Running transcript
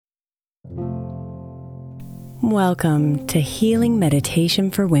Welcome to Healing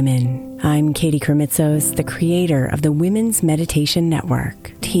Meditation for Women. I'm Katie Krimitsos, the creator of the Women's Meditation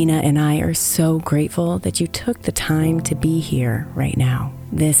Network. Tina and I are so grateful that you took the time to be here right now.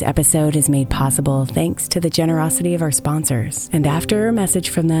 This episode is made possible thanks to the generosity of our sponsors. And after a message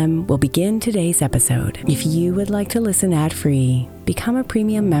from them, we'll begin today's episode. If you would like to listen ad-free, become a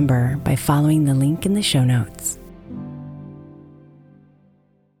premium member by following the link in the show notes.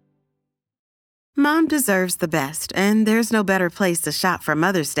 Mom deserves the best, and there's no better place to shop for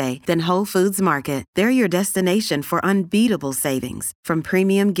Mother's Day than Whole Foods Market. They're your destination for unbeatable savings, from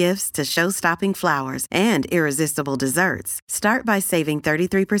premium gifts to show-stopping flowers and irresistible desserts. Start by saving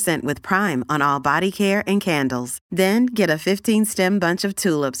 33% with Prime on all body care and candles. Then get a 15-stem bunch of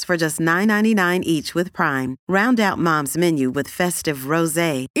tulips for just $9.99 each with Prime. Round out Mom's menu with festive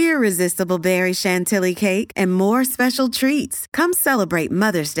rosé, irresistible berry chantilly cake, and more special treats. Come celebrate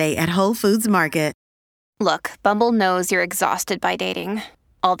Mother's Day at Whole Foods Market. Look, Bumble knows you're exhausted by dating.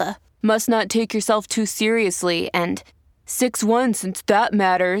 All the, must not take yourself too seriously, and 6'1" since that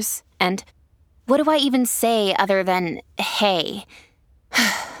matters, and what do I even say other than, hey?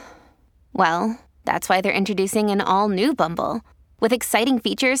 Well, that's why they're introducing an all-new Bumble, with exciting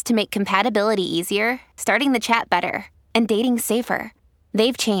features to make compatibility easier, starting the chat better, and dating safer.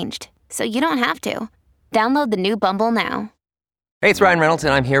 They've changed, so you don't have to. Download the new Bumble now. Hey, it's Ryan Reynolds,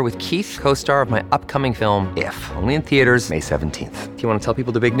 and I'm here with Keith, co-star of my upcoming film, If, only in theaters May 17th. Do you want to tell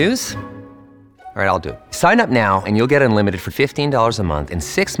people the big news? All right, I'll do it. Sign up now and you'll get unlimited for $15 a month and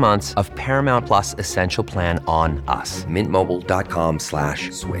 6 months of Paramount Plus Essential Plan on us.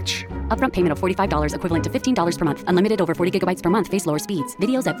 MintMobile.com/switch. Upfront payment of $45 equivalent to $15 per month. Unlimited over 40 gigabytes per month. Face lower speeds.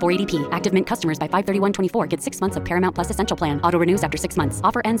 Videos at 480p. Active Mint customers by 531.24 get 6 months of Paramount Plus Essential Plan. Auto renews after 6 months.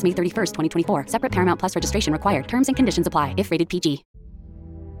 Offer ends May 31st, 2024. Separate Paramount Plus registration required. Terms and conditions apply if rated PG.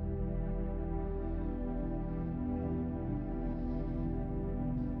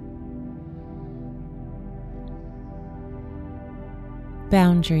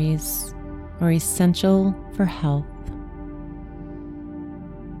 Boundaries are essential for health.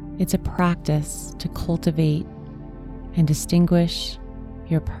 It's a practice to cultivate and distinguish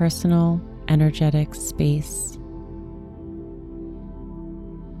your personal energetic space.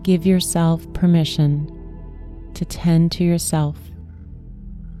 Give yourself permission to tend to yourself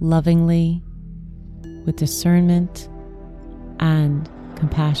lovingly, with discernment and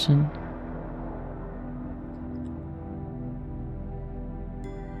compassion.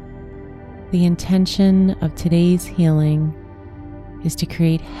 The intention of today's healing is to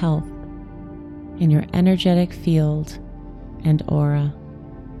create health in your energetic field and aura,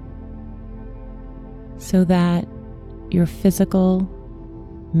 so that your physical,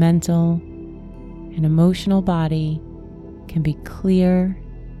 mental, and emotional body can be clear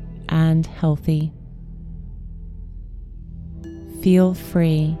and healthy. Feel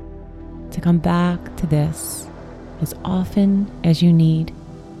free to come back to this as often as you need.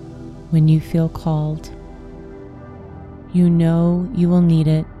 When you feel called, you know you will need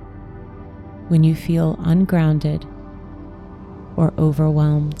it when you feel ungrounded or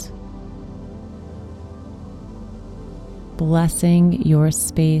overwhelmed. Blessing your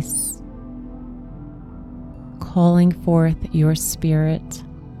space, calling forth your spirit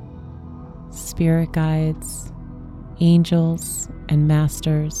guides, angels, and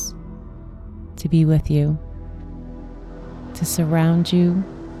masters to be with you, to surround you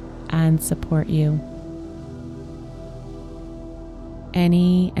and support you.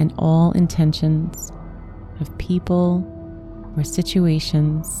 Any and all intentions of people or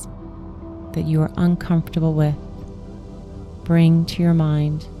situations that you are uncomfortable with, bring to your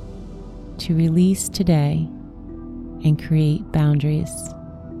mind to release today and create boundaries.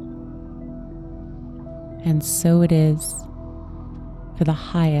 And so it is, for the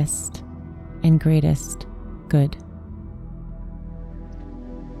highest and greatest good.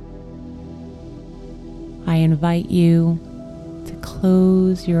 I invite you to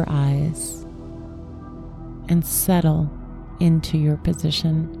close your eyes and settle into your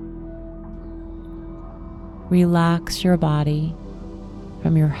position. Relax your body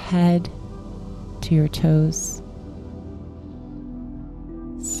from your head to your toes.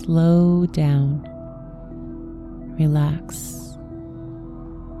 Slow down. Relax.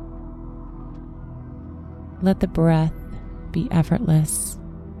 Let the breath be effortless,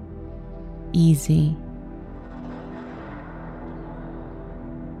 easy,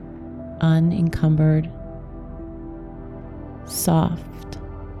 unencumbered, soft,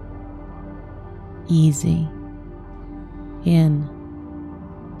 easy, in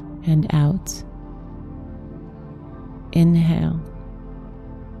and out. Inhale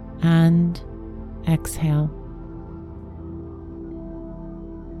and exhale.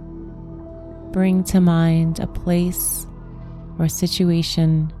 Bring to mind a place or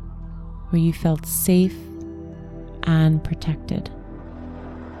situation where you felt safe and protected.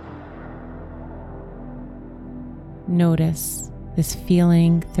 Notice this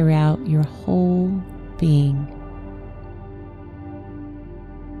feeling throughout your whole being.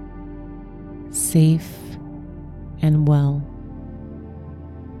 Safe and well.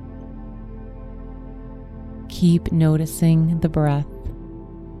 Keep noticing the breath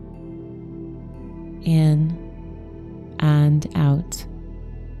in and out.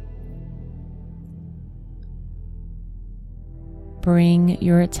 Bring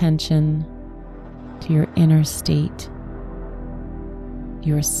your attention to your inner state,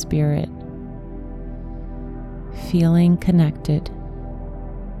 your spirit, feeling connected,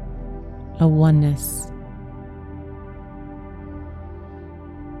 a oneness.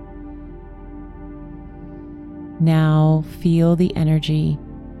 Now feel the energy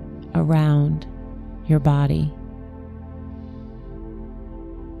around your body.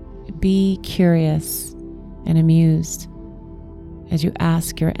 Be curious and amused as you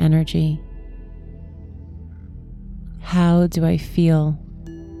ask your energy, how do I feel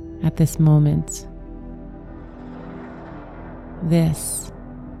at this moment? This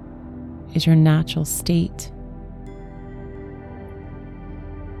is your natural state.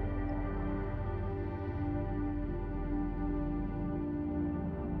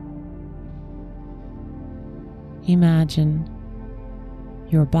 Imagine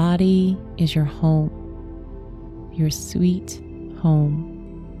your body is your home, your sweet home.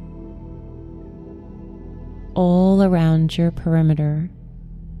 All around your perimeter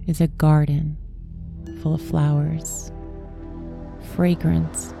is a garden full of flowers,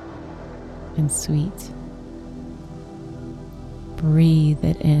 fragrant and sweet. Breathe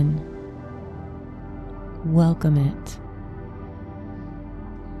it in. Welcome it.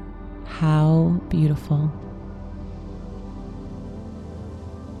 How beautiful.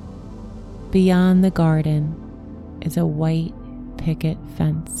 Beyond the garden is a white picket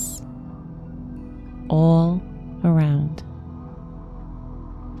fence, all around.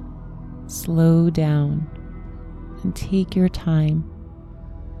 Slow down and take your time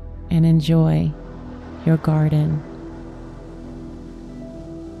and enjoy your garden.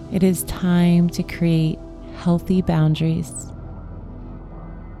 It is time to create healthy boundaries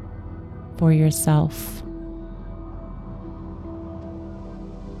for yourself.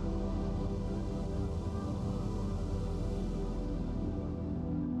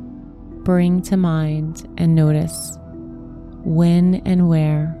 Bring to mind and notice when and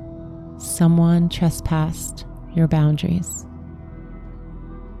where someone trespassed your boundaries.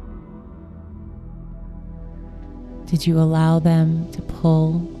 Did you allow them to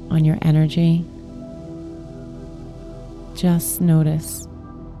pull on your energy? Just notice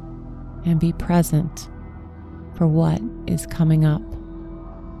and be present for what is coming up.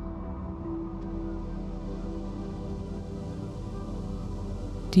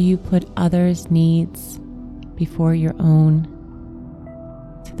 Do you put others' needs before your own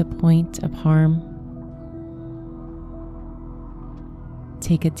to the point of harm?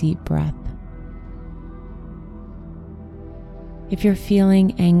 Take a deep breath. If you're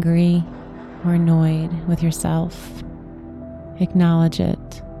feeling angry or annoyed with yourself, acknowledge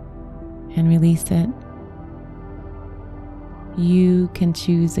it and release it. You can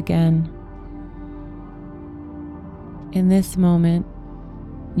choose again. In this moment,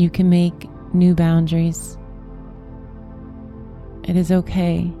 you can make new boundaries. It is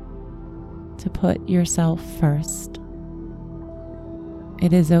okay to put yourself first.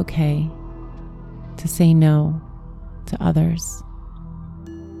 It is okay to say no to others.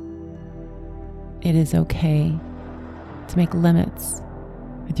 It is okay to make limits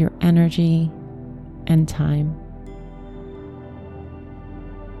with your energy and time.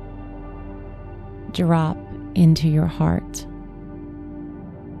 Drop into your heart.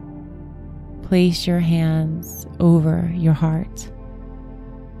 Place your hands over your heart.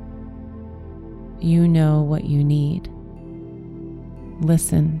 You know what you need.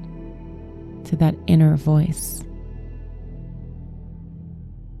 Listen to that inner voice.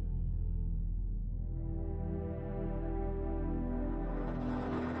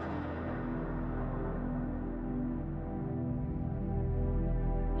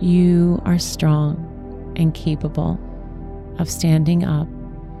 You are strong and capable of standing up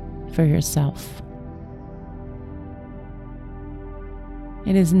for yourself.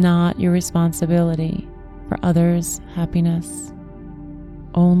 It is not your responsibility for others' happiness,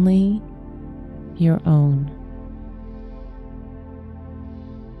 only your own.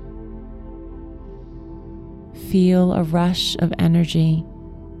 Feel a rush of energy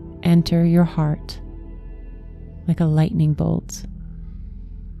enter your heart like a lightning bolt.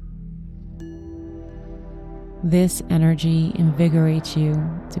 This energy invigorates you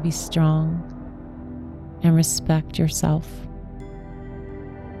to be strong and respect yourself.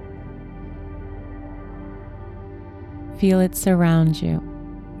 Feel it surround you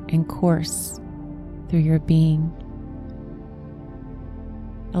and course through your being.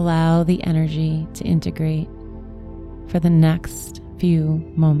 Allow the energy to integrate for the next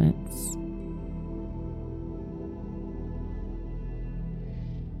few moments.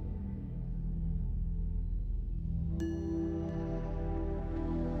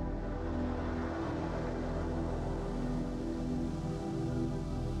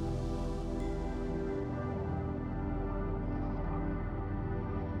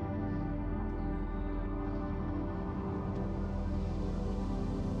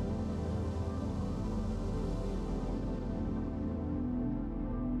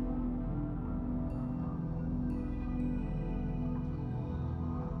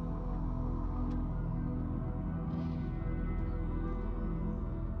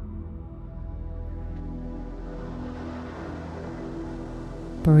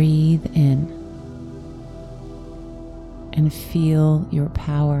 Breathe in and feel your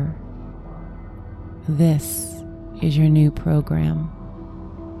power. This is your new program.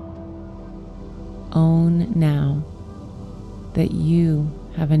 Own now that you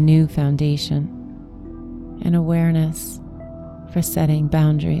have a new foundation and awareness for setting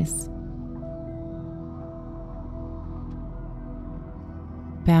boundaries.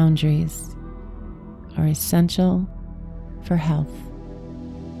 Boundaries are essential for health.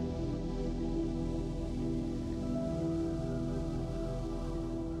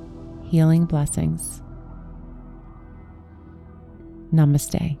 Healing blessings.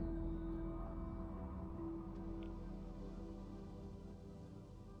 Namaste.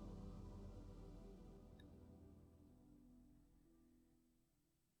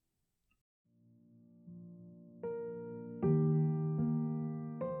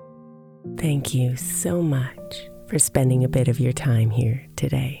 Thank you so much for spending a bit of your time here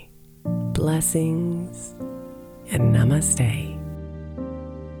today. Blessings and namaste.